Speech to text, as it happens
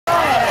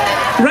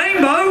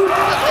Rainbow,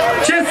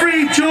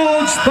 Jeffrey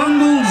George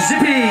Bungle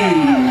Zippy.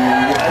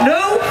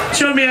 No?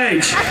 Show me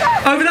age.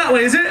 Over that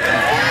way, is it?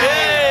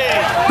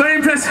 Very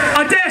impressive.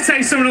 I dare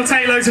say someone will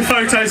take loads of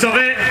photos of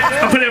it.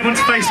 I'll put it up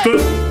onto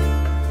Facebook.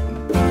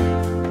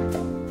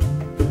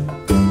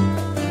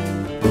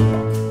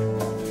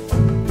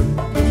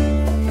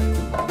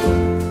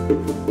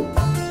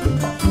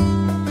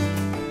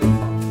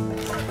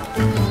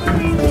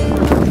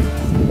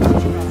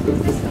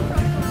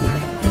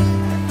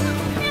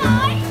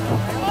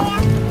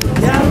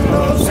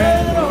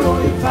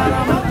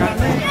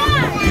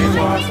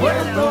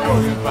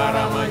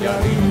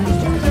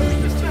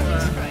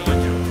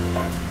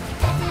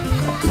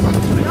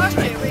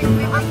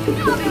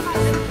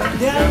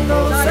 De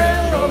Ando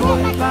Cero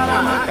voy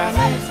para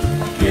Macanés,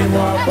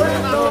 llego a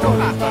Puerto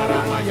voy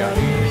para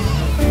Mayarí.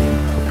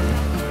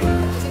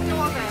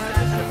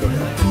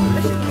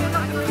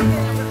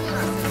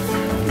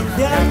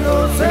 De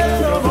Ando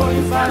Cero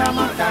voy para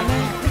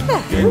Macanés,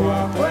 llego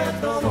a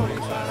Puerto voy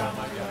para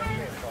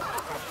Mayarí.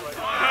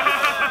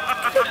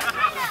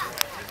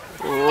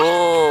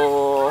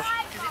 Oh.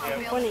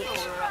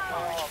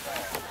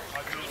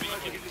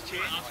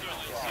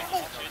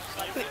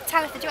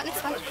 Talitha, do you want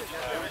this one?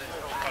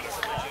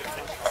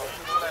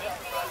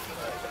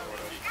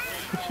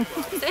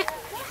 Is it?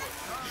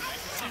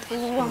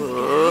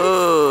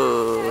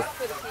 Ooh.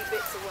 Put a few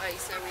bits away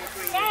so we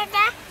agree.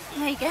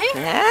 There you go.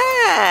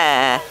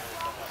 Yeah.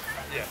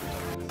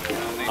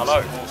 Hello.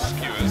 More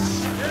skewers.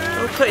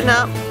 We're putting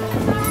up.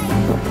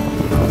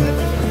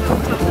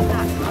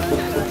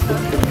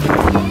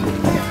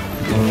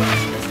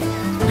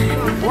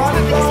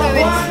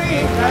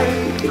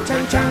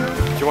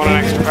 Do you want an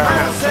extra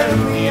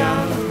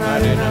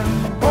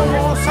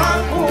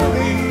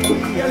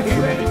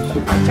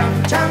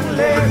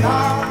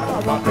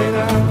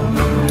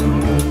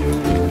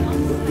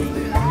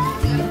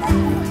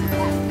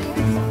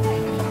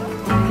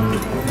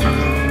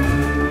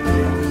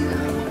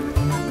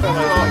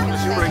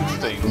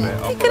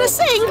You gonna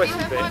sing?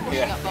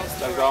 Yeah,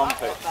 those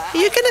armpits. Are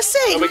you gonna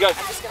sing? There we go.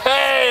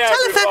 Hey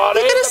everybody!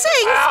 You gonna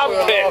sing?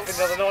 Armpits!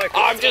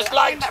 I'm just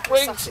like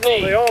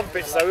Springsteen. The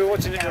armpits though, we were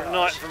watching it the other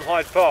night from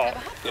Hyde Park,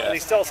 Yeah. and he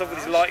starts off with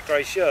his light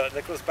grey shirt, and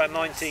of course about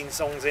 19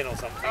 songs in or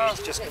something,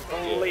 it's just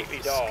completely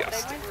dark.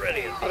 It's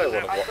brilliant. I don't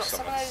want to watch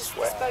someone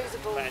sweat.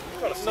 Man,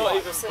 you've got to see, Not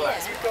even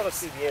black. you've got to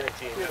see the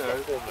energy in the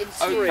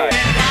performance. Okay.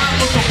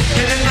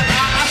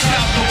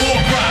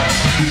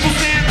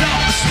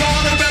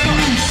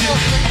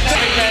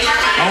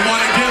 I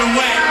wanna get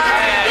away.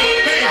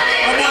 Hey,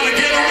 I wanna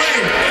get away.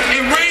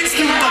 It rains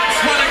too much.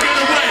 Wanna get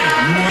away.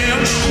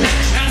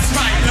 That's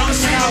right. Don't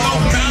see the low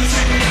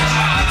mountain.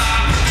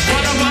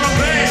 Wanna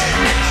obey.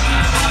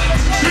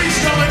 Please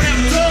go and get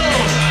done.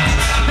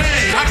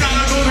 Hey, I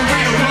gotta go to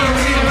Rio.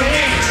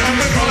 I'm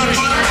gonna go to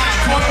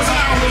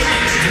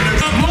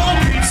I'm on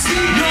PC.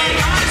 Young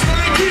eyes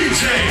like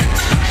DJ.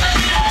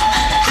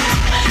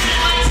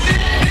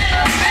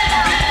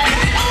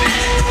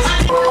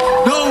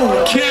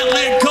 No, can't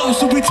let go,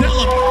 so we tell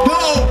them, no,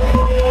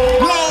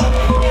 no,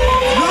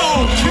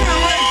 no, can't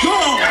let go.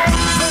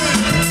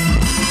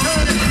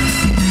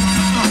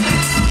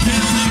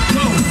 Can't let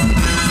go.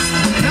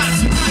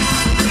 That's right.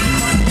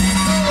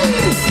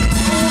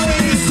 What do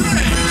you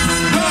say?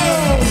 No,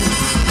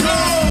 no,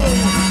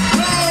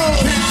 no.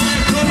 Can't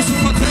let go, so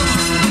I tell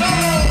them, no,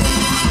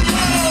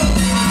 no,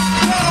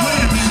 no.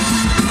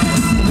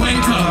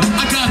 Wake up,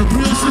 I got a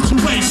real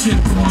situation,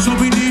 so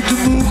we need to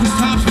move, cause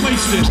time's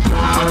wasted.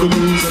 I could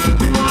lose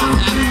everything,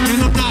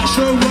 and I'm not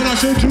sure what I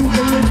should do.